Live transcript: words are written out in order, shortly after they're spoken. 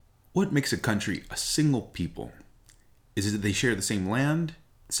What makes a country a single people? Is it that they share the same land,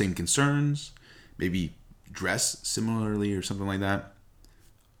 the same concerns, maybe dress similarly or something like that?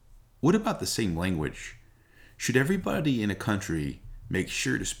 What about the same language? Should everybody in a country make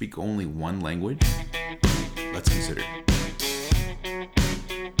sure to speak only one language? Let's consider.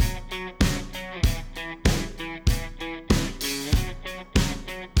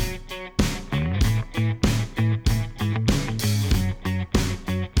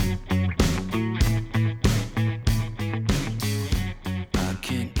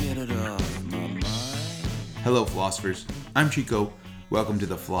 Hello, philosophers. I'm Chico. Welcome to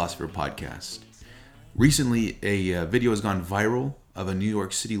the Philosopher Podcast. Recently, a video has gone viral of a New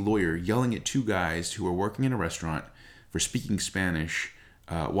York City lawyer yelling at two guys who were working in a restaurant for speaking Spanish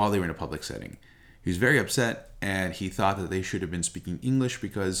while they were in a public setting. He was very upset, and he thought that they should have been speaking English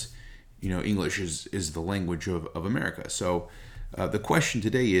because, English is the language of America. So the question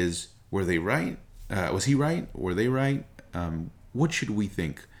today is, were they right? Was he right? Were they right? What should we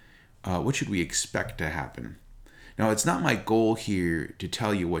think? What should we expect to happen? Now, it's not my goal here to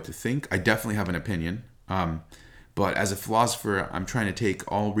tell you what to think. I definitely have an opinion. But as a philosopher, I'm trying to take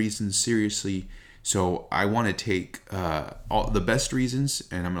all reasons seriously. So I want to take all the best reasons,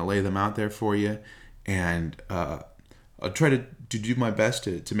 and I'm going to lay them out there for you. And I'll try to do my best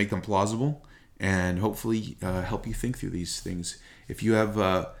to make them plausible and hopefully help you think through these things. If you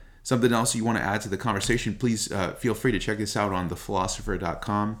have something else you want to add to the conversation, please feel free to check this out on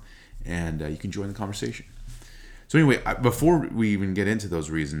thephilosopher.com. And you can join the conversation. So anyway, before we even get into those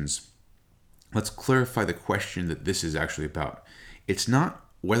reasons, let's clarify the question that this is actually about. It's not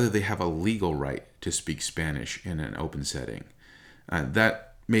whether they have a legal right to speak Spanish in an open setting.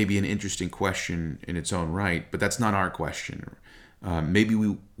 That may be an interesting question in its own right, but that's not our question. Maybe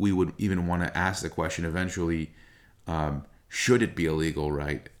we would even want to ask the question eventually, should it be a legal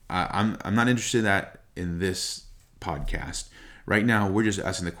right? I'm not interested in that in this podcast. Right now, we're just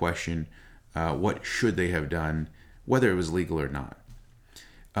asking the question, what should they have done, whether it was legal or not?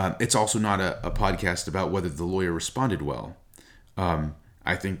 It's also not a podcast about whether the lawyer responded well.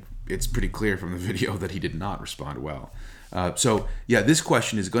 I think it's pretty clear from the video that he did not respond well. This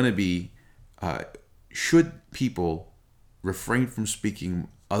question is going to be, should people refrain from speaking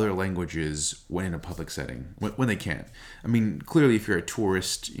other languages when in a public setting, when they can? I mean, clearly, if you're a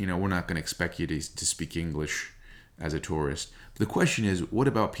tourist, we're not going to expect you to speak English as a tourist. But the question is, what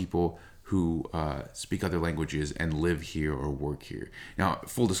about people who speak other languages and live here or work here? Now,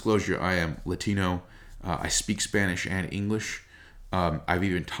 full disclosure, I am Latino. I speak Spanish and English. I've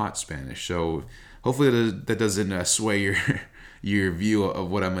even taught Spanish. So hopefully that doesn't sway your view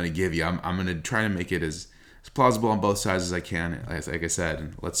of what I'm going to give you. I'm going to try to make it as plausible on both sides as I can, like I said,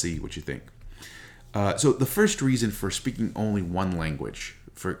 and let's see what you think. So the first reason for speaking only one language,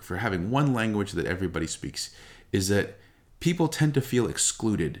 for having one language that everybody speaks, is that people tend to feel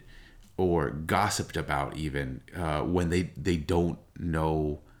excluded or gossiped about even when they don't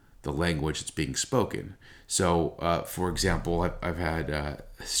know the language that's being spoken. So, for example, I've had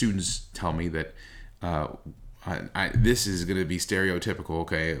students tell me that this is going to be stereotypical,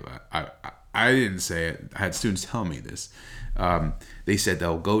 okay? I didn't say it. I had students tell me this. They said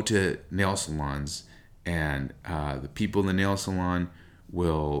they'll go to nail salons and the people in the nail salon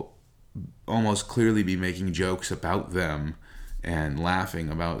will almost clearly be making jokes about them and laughing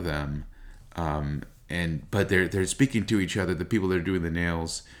about them, but they're speaking to each other. The people that are doing the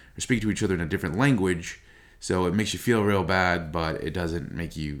nails are speaking to each other in a different language, so it makes you feel real bad, but it doesn't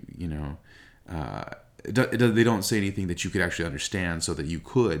make you, they don't say anything that you could actually understand, so that you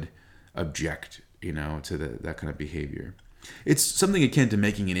could object, to that kind of behavior. It's something akin to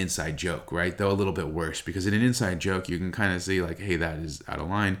making an inside joke, right? Though a little bit worse, because in an inside joke you can kind of say like, hey, that is out of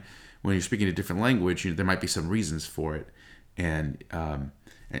line. When you're speaking a different language, there might be some reasons for it, and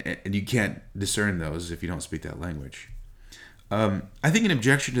you can't discern those if you don't speak that language. I think an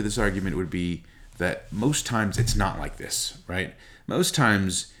objection to this argument would be that most times it's not like this, right? Most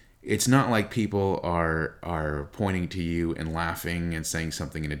times it's not like people are pointing to you and laughing and saying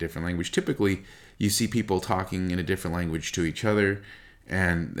something in a different language. Typically, you see people talking in a different language to each other,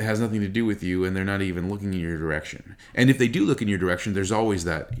 and it has nothing to do with you, and they're not even looking in your direction. And if they do look in your direction, there's always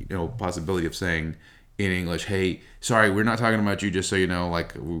that possibility of saying in English, hey, sorry, we're not talking about you, just so you know,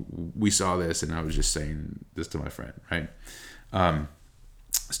 like, we saw this, and I was just saying this to my friend, right?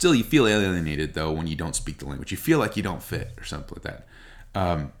 Still, you feel alienated, though, when you don't speak the language. You feel like you don't fit or something like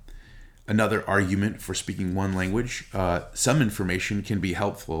that. Another argument for speaking one language, some information can be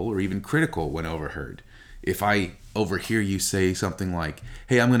helpful or even critical when overheard. If I overhear you say something like,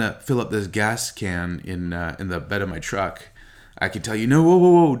 hey, I'm going to fill up this gas can in the bed of my truck, I could tell you, no, whoa, whoa,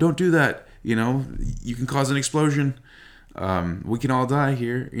 whoa, don't do that. You can cause an explosion. We can all die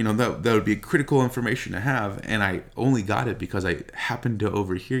here. That would be critical information to have, and I only got it because I happened to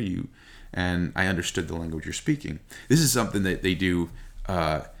overhear you, and I understood the language you're speaking. This is something that they do.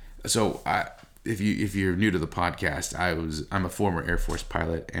 If you're new to the podcast, I'm a former Air Force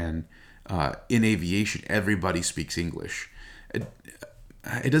pilot, and in aviation, everybody speaks English.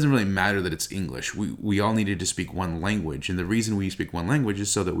 It doesn't really matter that it's English. We all needed to speak one language, and the reason we speak one language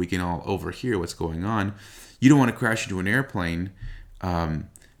is so that we can all overhear what's going on. You don't want to crash into an airplane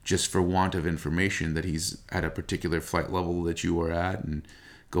just for want of information that he's at a particular flight level that you are at and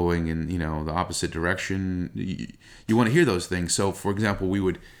going in the opposite direction. You want to hear those things. So, for example, we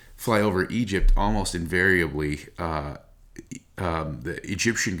would fly over Egypt. Almost invariably, the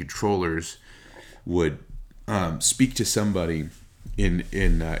Egyptian controllers would speak to somebody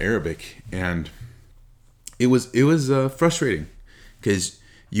in Arabic, and it was frustrating because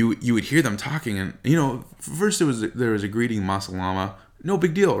you would hear them talking, and first there was a greeting, masalama, no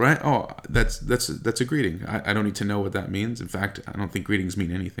big deal, right? Oh, that's a greeting. I don't need to know what that means. In fact, I don't think greetings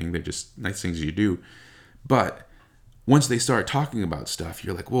mean anything. They're just nice things you do. But once they start talking about stuff,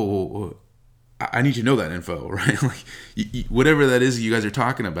 you're like, whoa, I need to know that info, right? Like whatever that is you guys are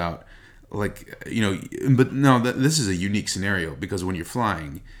talking about. But no, this is a unique scenario because when you're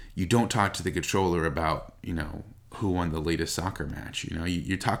flying, you don't talk to the controller about, who won the latest soccer match.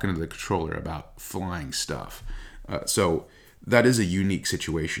 You're talking to the controller about flying stuff. So that is a unique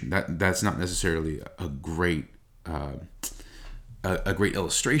situation. That's not necessarily a great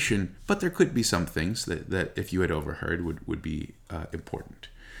illustration, but there could be some things that if you had overheard would be important.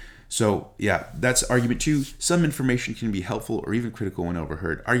 So yeah, that's argument 2. Some information can be helpful or even critical when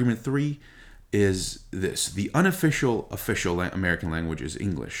overheard. Argument 3 is this: the unofficial official American language is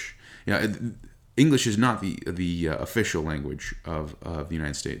English. English is not the official language of the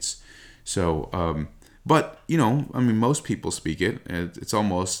United States. So, but most people speak it. It's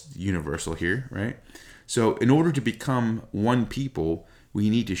almost universal here, right? So, in order to become one people, we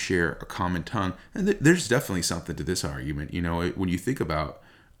need to share a common tongue, and there's definitely something to this argument. When you think about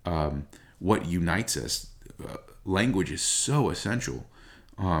what unites us, language is so essential,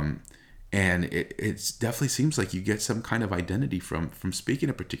 and it definitely seems like you get some kind of identity from speaking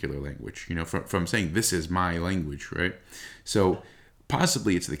a particular language. From saying this is my language, right? So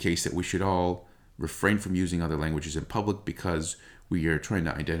possibly it's the case that we should all refrain from using other languages in public because we are trying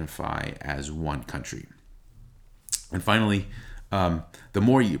to identify as one country. And finally, the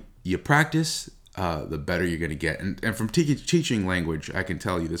more you practice, the better you're going to get. And from teaching language, I can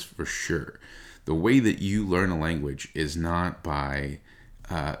tell you this for sure. The way that you learn a language is not by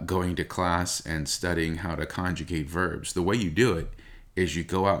going to class and studying how to conjugate verbs. The way you do it is you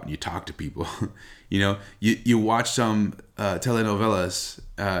go out and you talk to people. You watch some telenovelas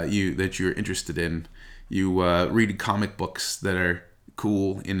that you're interested in. You read comic books that are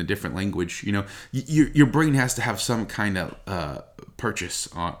cool in a different language. Your brain has to have some kind of purchase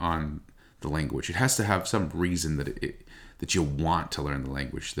on the language. It has to have some reason that you want to learn the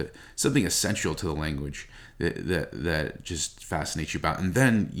language, that something essential to the language that just fascinates you about. And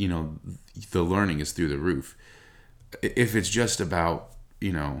then, the learning is through the roof. If it's just about,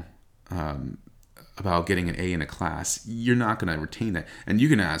 about getting an A in a class, you're not going to retain that. And you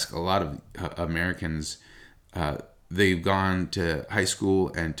can ask a lot of Americans, they've gone to high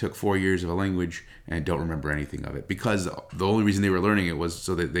school and took 4 years of a language and don't remember anything of it because the only reason they were learning it was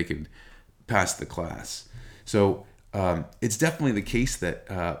so that they could pass the class. So it's definitely the case that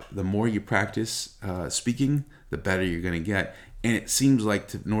the more you practice speaking, the better you're going to get. And it seems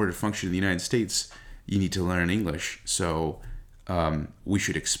like in order to function in the United States, you need to learn English. So we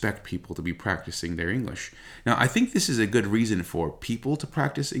should expect people to be practicing their English. Now, I think this is a good reason for people to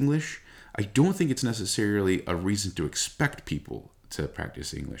practice English. I don't think it's necessarily a reason to expect people to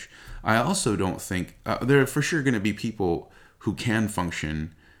practice English. I also don't think there are for sure going to be people who can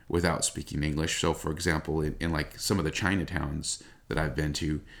function without speaking English. So, for example, in like some of the Chinatowns that I've been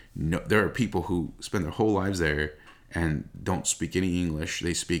to, there are people who spend their whole lives there and don't speak any English.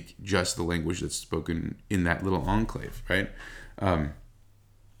 They speak just the language that's spoken in that little enclave, right?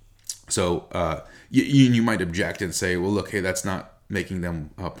 You might object and say, well, look, hey, that's not making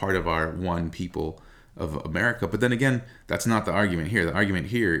them part of our one people of America. But then again, that's not the argument here. The argument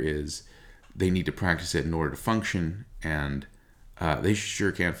here is they need to practice it in order to function, and they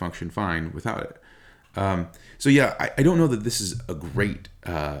sure can function fine without it. I don't know that this is a great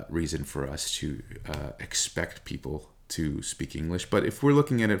reason for us to expect people to speak English. But if we're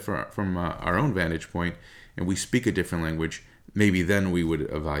looking at it from our own vantage point and we speak a different language, maybe then we would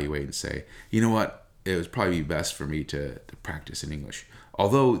evaluate and say, you know what, it was probably best for me to practice in English.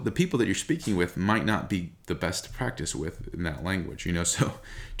 Although the people that you're speaking with might not be the best to practice with in that language, So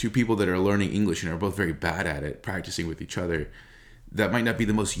two people that are learning English and are both very bad at it, practicing with each other, that might not be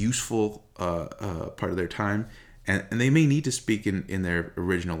the most useful part of their time. And they may need to speak in their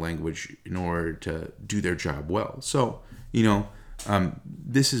original language in order to do their job well. So,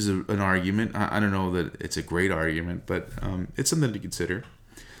 this is an argument. I don't know that it's a great argument, but it's something to consider.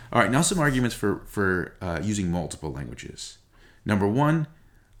 All right, now some arguments for using multiple languages. Number one,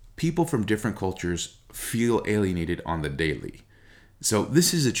 people from different cultures feel alienated on the daily. So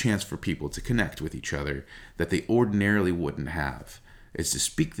this is a chance for people to connect with each other that they ordinarily wouldn't have. It's to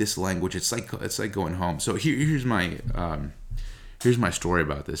speak this language. It's like going home. So here's my story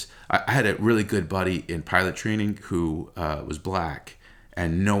about this. I had a really good buddy in pilot training who was black,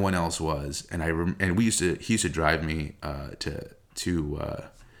 and no one else was. And he used to drive me to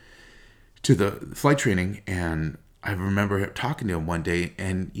the flight training, and I remember talking to him one day,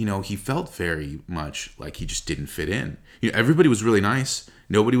 and he felt very much like he just didn't fit in. Everybody was really nice.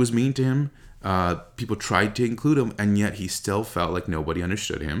 Nobody was mean to him. People tried to include him, and yet he still felt like nobody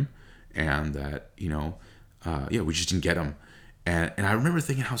understood him, and that we just didn't get him. And I remember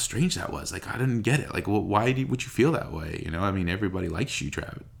thinking how strange that was. Like, I didn't get it. Like, well, why would you feel that way? Everybody likes you,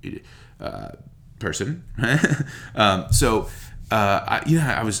 person. I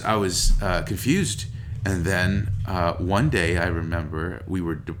was confused. And then one day I remember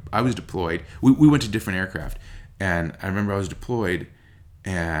I was deployed. We went to different aircraft, and I remember I was deployed,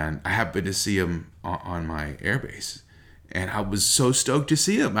 and I happened to see him on my airbase, and I was so stoked to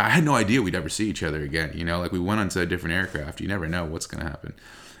see him. I had no idea we'd ever see each other again. Like, we went onto a different aircraft. You never know what's going to happen.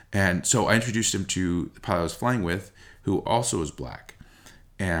 And so I introduced him to the pilot I was flying with, who also was black,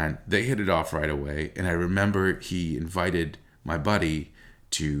 and they hit it off right away. And I remember he invited my buddy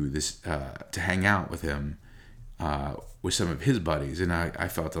to hang out with him with some of his buddies, and I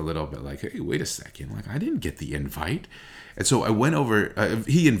felt a little bit like, hey, wait a second, like, I didn't get the invite. And so I went over.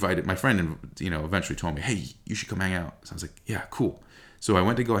 He invited my friend, and eventually told me, hey, you should come hang out. So I was like, yeah, cool. So I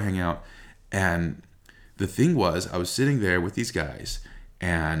went to go hang out, and the thing was, I was sitting there with these guys,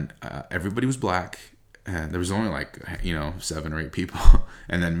 and everybody was black, and there was only 7 or 8 people,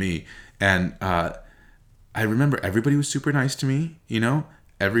 and then me, and I remember everybody was super nice to me.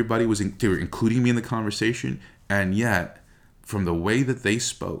 Everybody they were including me in the conversation, and yet from the way that they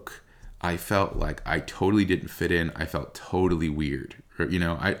spoke, I felt like I totally didn't fit in. I felt totally weird.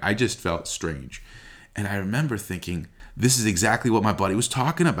 I just felt strange. And I remember thinking, this is exactly what my buddy was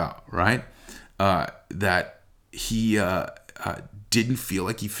talking about, right? That he didn't feel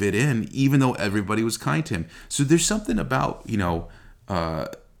like he fit in, even though everybody was kind to him. So there's something about,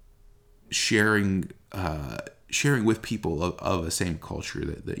 sharing with people of the same culture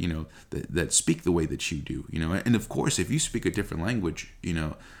that speak the way that you do, and of course, if you speak a different language,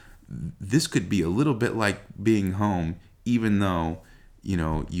 this could be a little bit like being home, even though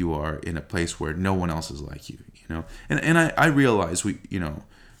you are in a place where no one else is like you, and I realize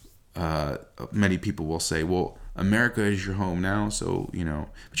many people will say, well, America is your home now, so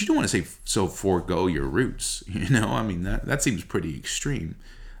but you don't want to say, so forego your roots, that seems pretty extreme,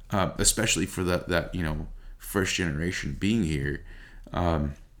 especially for that first generation being here.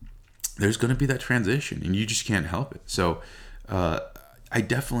 There's going to be that transition, and you just can't help it. So I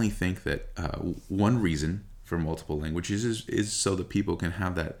definitely think that one reason for multiple languages is so that people can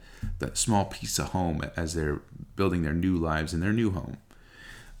have that small piece of home as they're building their new lives in their new home.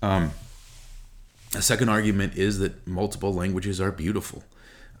 A second argument is that multiple languages are beautiful.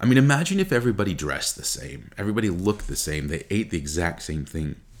 Imagine if everybody dressed the same, everybody looked the same, they ate the exact same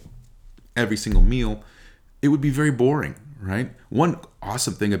thing every single meal. It would be very boring, right? One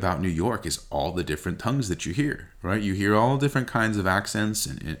awesome thing about New York is all the different tongues that you hear, right? You hear all different kinds of accents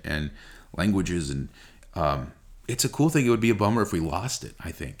and languages, and it's a cool thing. It would be a bummer if we lost it,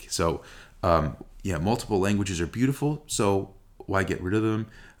 I think. So, multiple languages are beautiful, so why get rid of them?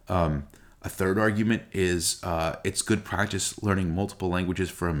 A third argument is it's good practice learning multiple languages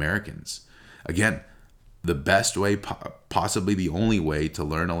for Americans. Again, the best way, possibly the only way to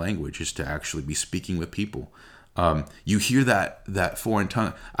learn a language is to actually be speaking with people. You hear that foreign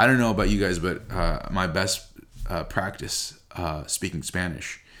tongue. I don't know about you guys, but my best practice speaking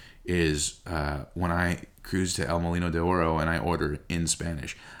Spanish is when I cruise to El Molino de Oro and I order in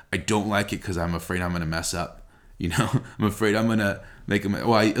Spanish. I don't like it because I'm afraid I'm going to mess up. I'm afraid I'm going to make them.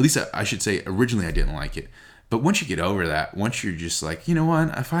 Well, at least I should say originally I didn't like it. But once you get over that, once you're just like, you know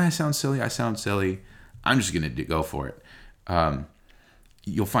what, if I sound silly, I sound silly. I'm just going to go for it.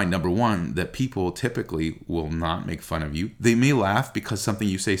 You'll find, number one, that people typically will not make fun of you. They may laugh because something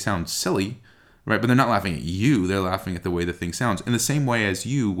you say sounds silly, right? But they're not laughing at you. They're laughing at the way the thing sounds. In the same way as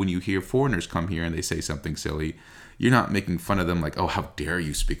you, when you hear foreigners come here and they say something silly, you're not making fun of them like, oh, how dare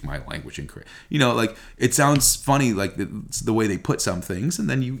you speak my language incorrect. Like it sounds funny, like it's the way they put some things, and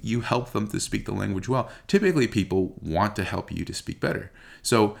then you help them to speak the language well. Typically, people want to help you to speak better.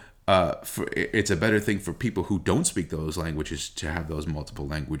 So it's a better thing for people who don't speak those languages to have those multiple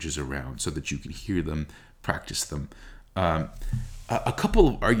languages around so that you can hear them, practice them. A couple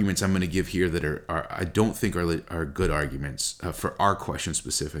of arguments I'm going to give here that are I don't think are good arguments for our question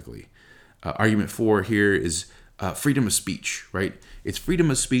specifically. Argument 4 here is freedom of speech, right? It's freedom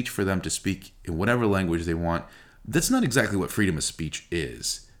of speech for them to speak in whatever language they want. That's not exactly what freedom of speech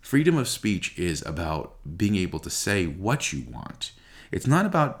is. Freedom of speech is about being able to say what you want. It's not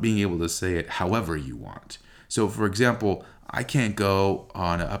about being able to say it however you want. So, for example, I can't go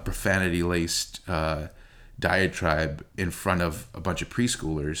on a profanity-laced diatribe in front of a bunch of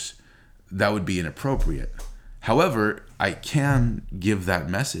preschoolers. That would be inappropriate. However, I can give that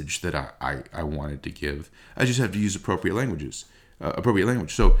message that I wanted to give. I just have to use appropriate language.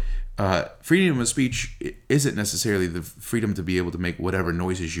 So freedom of speech isn't necessarily the freedom to be able to make whatever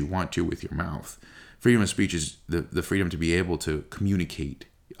noises you want to with your mouth. Freedom of speech is the freedom to be able to communicate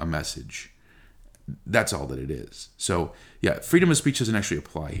a message. That's all that it is. So yeah, freedom of speech doesn't actually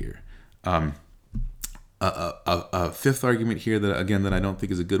apply here. A fifth argument here that I don't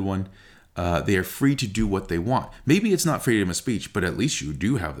think is a good one. They are free to do what they want. Maybe it's not freedom of speech, but at least you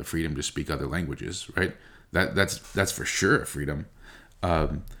do have the freedom to speak other languages, right? That's for sure a freedom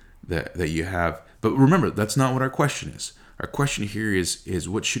that you have. But remember, that's not what our question is. Our question here is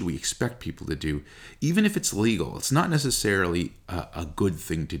what should we expect people to do? Even if it's legal, it's not necessarily a good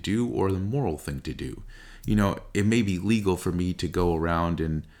thing to do or the moral thing to do. It may be legal for me to go around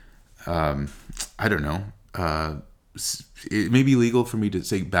and, it may be legal for me to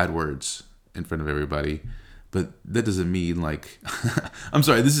say bad words in front of everybody, but that doesn't mean like, I'm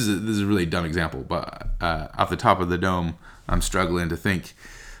sorry, this is a really dumb example, but off the top of the dome, I'm struggling to think.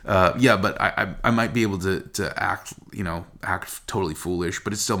 But I might be able to act totally foolish,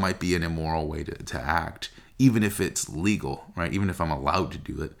 but it still might be an immoral way to act, even if it's legal, right? Even if I'm allowed to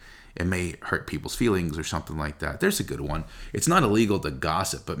do it. It may hurt people's feelings or something like that. There's a good one. It's not illegal to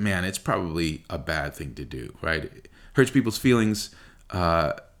gossip, but man, it's probably a bad thing to do, right? It hurts people's feelings,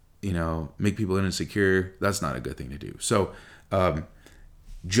 make people insecure. That's not a good thing to do. So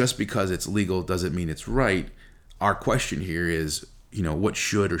just because it's legal doesn't mean it's right. Our question here is, what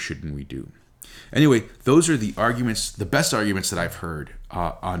should or shouldn't we do? Anyway, those are the arguments, the best arguments that I've heard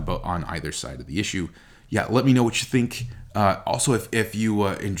on either side of the issue. Yeah, let me know what you think. Also, if you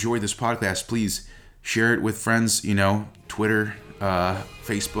enjoy this podcast, please share it with friends, Twitter,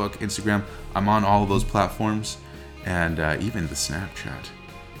 Facebook, Instagram. I'm on all of those platforms, and even the Snapchat,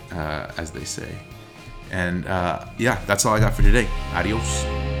 as they say. And that's all I got for today. Adios.